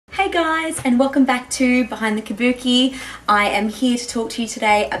guys, and welcome back to Behind the Kabuki. I am here to talk to you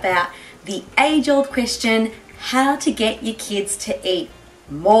today about the age-old question, how to get your kids to eat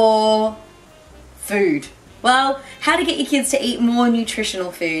more food. Well, how to get your kids to eat more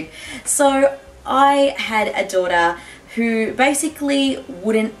nutritional food. So I had a daughter who basically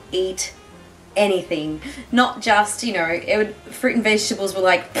wouldn't eat anything. Not just, you know, fruit and vegetables were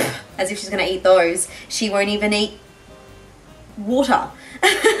like, as if she's gonna eat those. She won't even eat water.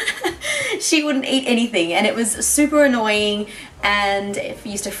 She wouldn't eat anything, and it was super annoying, and it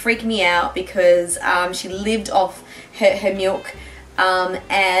used to freak me out because she lived off her milk,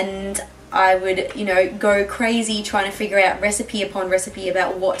 and I would, you know, go crazy trying to figure out recipe upon recipe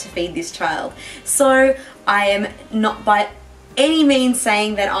about what to feed this child. So I am not by any means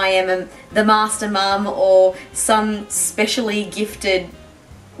saying that I am the master mum or some specially gifted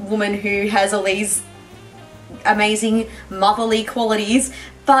woman who has all these amazing motherly qualities,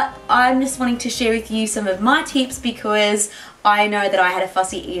 but I'm just wanting to share with you some of my tips because I know that I had a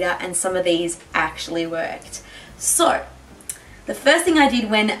fussy eater and some of these actually worked. So the first thing I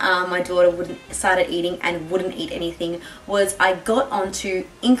did when my daughter started eating and wouldn't eat anything was I got onto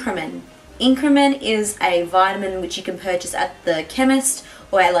Incremin. Incremin is a vitamin which you can purchase at the chemist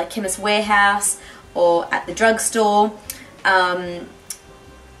or at like Chemist Warehouse or at the drugstore.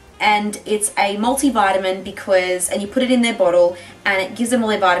 And it's a multivitamin and you put it in their bottle and it gives them all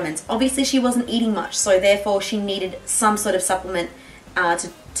their vitamins. Obviously she wasn't eating much, so therefore she needed some sort of supplement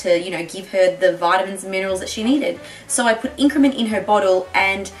to you know, give her the vitamins and minerals that she needed. So I put Incremin in her bottle,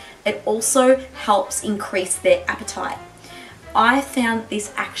 and it also helps increase their appetite. I found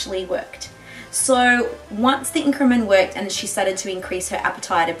this actually worked. So once the Incremin worked and she started to increase her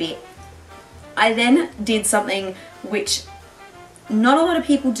appetite a bit, I then did something which not a lot of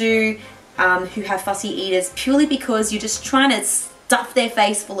people do who have fussy eaters, purely because you're just trying to stuff their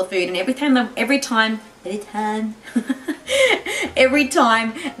face full of food, and every time every time they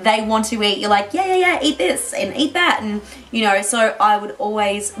want to eat, you're like, yeah, eat this and eat that, and you know. So I would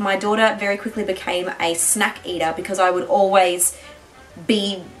always, my daughter very quickly became a snack eater because I would always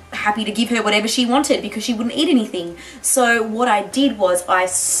be happy to give her whatever she wanted because she wouldn't eat anything. So what I did was I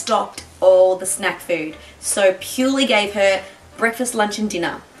stopped all the snack food, so purely gave her breakfast, lunch and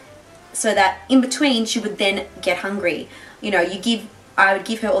dinner, so that in between she would then get hungry. You know, I would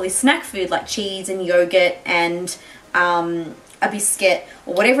give her all this snack food like cheese and yogurt and a biscuit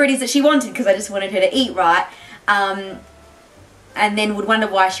or whatever it is that she wanted, because I just wanted her to eat right, and then would wonder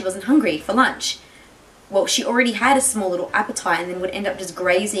why she wasn't hungry for lunch. Well, she already had a small little appetite and then would end up just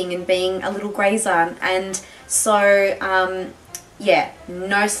grazing and being a little grazer. And so yeah,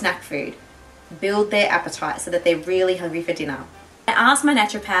 no snack food. Build their appetite so that they're really hungry for dinner. I asked my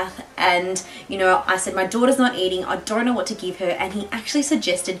naturopath, and you know, I said my daughter's not eating, I don't know what to give her, and he actually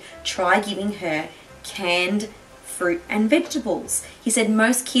suggested try giving her canned fruit and vegetables. He said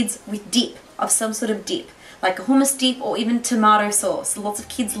most kids with dip, of some sort of dip, like a hummus dip or even tomato sauce. Lots of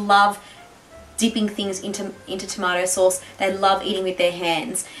kids love dipping things into tomato sauce. They love eating with their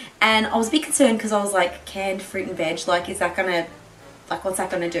hands, and I was a bit concerned because I was like, canned fruit and veg, like, is that gonna, like, what's that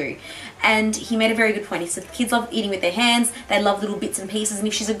gonna do? And he made a very good point. He said kids love eating with their hands, they love little bits and pieces, and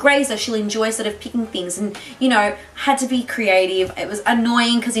if she's a grazer, she'll enjoy sort of picking things. And you know, had to be creative. It was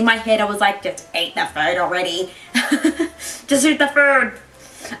annoying because in my head I was like, just eat the food already. Just eat the food.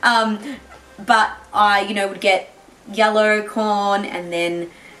 But I, you know, would get yellow corn and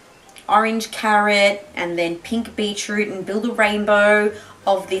then orange carrot and then pink beetroot and build a rainbow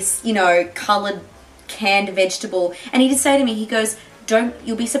of this, you know, coloured canned vegetable. And he did say to me, he goes,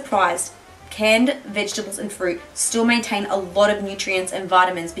 you'll be surprised, canned vegetables and fruit still maintain a lot of nutrients and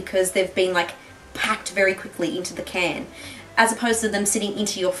vitamins because they've been like packed very quickly into the can, as opposed to them sitting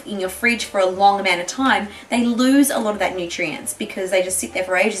in your fridge for a long amount of time. They lose a lot of that nutrients because they just sit there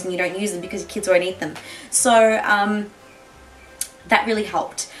for ages and you don't use them because your kids won't eat them. So that really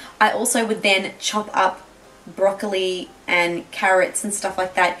helped. I also would then chop up broccoli and carrots and stuff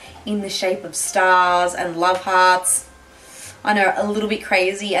like that in the shape of stars and love hearts. I know, a little bit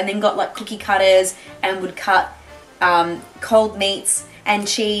crazy. And then got like cookie cutters and would cut cold meats and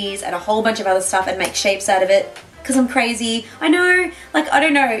cheese and a whole bunch of other stuff and make shapes out of it because I'm crazy. I know, like, I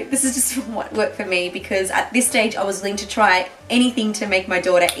don't know, this is just what worked for me because at this stage I was willing to try anything to make my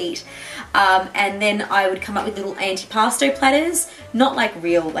daughter eat. And then I would come up with little antipasto platters, not like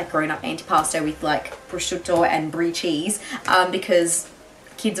real, like grown-up antipasto with like prosciutto and brie cheese, because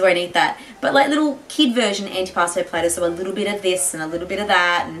kids won't eat that. But like little kid version antipasto platters, so a little bit of this and a little bit of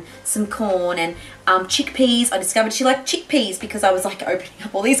that and some corn and chickpeas. I discovered she liked chickpeas because I was like opening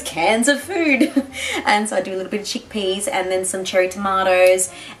up all these cans of food. And so I do a little bit of chickpeas and then some cherry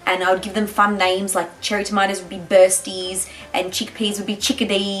tomatoes, and I would give them fun names, like cherry tomatoes would be bursties and chickpeas would be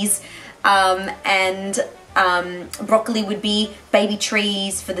chickadees, and broccoli would be baby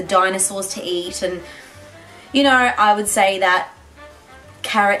trees for the dinosaurs to eat. And you know, I would say that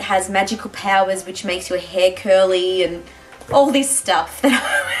carrot has magical powers which makes your hair curly and all this stuff that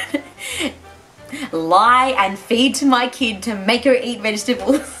I would lie and feed to my kid to make her eat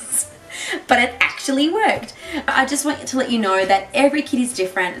vegetables. But it actually worked. I just want to let you know that every kid is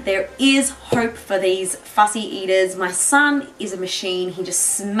different. There is hope for these fussy eaters. My son is a machine. He just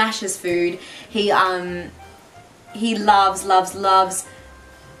smashes food. He loves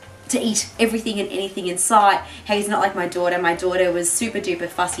to eat everything and anything in sight. He's not like my daughter. My daughter was super duper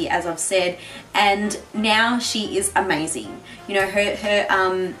fussy, as I've said, and now she is amazing. You know,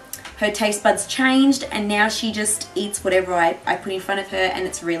 her taste buds changed, and now she just eats whatever I put in front of her, and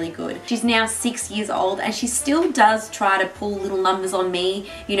it's really good. She's now 6 years old, and she still does try to pull little numbers on me.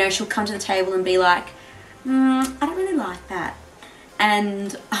 You know, she'll come to the table and be like, I don't really like that.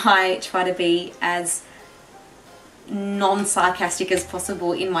 And I try to be as non-sarcastic as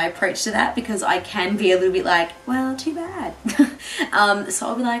possible in my approach to that, because I can be a little bit like, well, too bad. So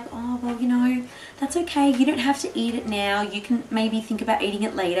I'll be like, oh, well, you know, that's okay. You don't have to eat it now. You can maybe think about eating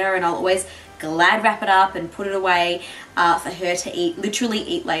it later, and I'll always glad wrap it up and put it away for her to eat, literally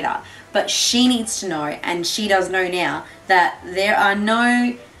eat later. But she needs to know, and she does know now, that there are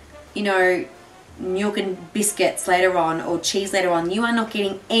no, you know, milk and biscuits later on or cheese later on. You are not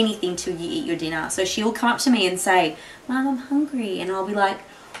getting anything till you eat your dinner. So she'll come up to me and say, Mom, I'm hungry, and I'll be like,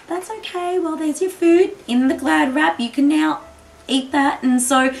 that's okay, well, there's your food in the glad wrap, you can now eat that. And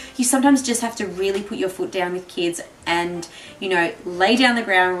so you sometimes just have to really put your foot down with kids and, you know, lay down the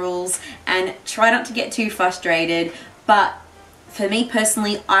ground rules and try not to get too frustrated. But for me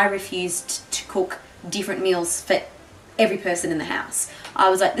personally, I refused to cook different meals for every person in the house. I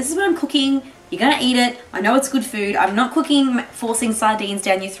was like, this is what I'm cooking. You're gonna eat it. I know it's good food. I'm not cooking, forcing sardines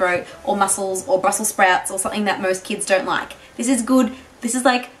down your throat or mussels or Brussels sprouts or something that most kids don't like. This is good. This is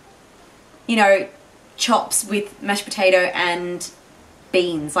like, you know, chops with mashed potato and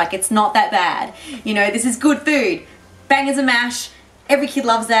beans. Like, it's not that bad. You know, this is good food. Bangers and mash. Every kid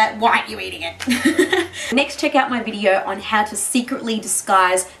loves that. Why aren't you eating it? Next, check out my video on how to secretly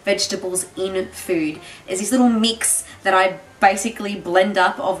disguise vegetables in food. There's this little mix that I basically blend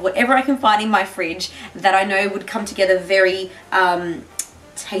up of whatever I can find in my fridge that I know would come together very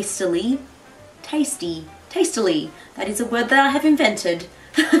tastily. Tastily. That is a word that I have invented.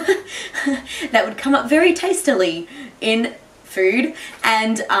 That would come up very tastily in food,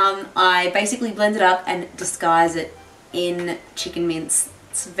 and I basically blend it up and disguise it in chicken mince.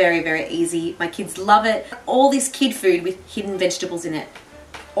 It's very, very easy. My kids love it. All this kid food with hidden vegetables in it.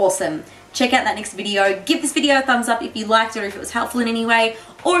 Awesome. Check out that next video. Give this video a thumbs up if you liked it or if it was helpful in any way,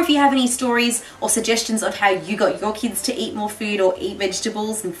 or if you have any stories or suggestions of how you got your kids to eat more food or eat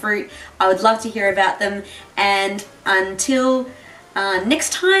vegetables and fruit. I would love to hear about them. And until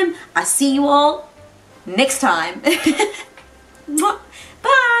next time, I see you all next time.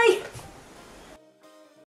 Bye!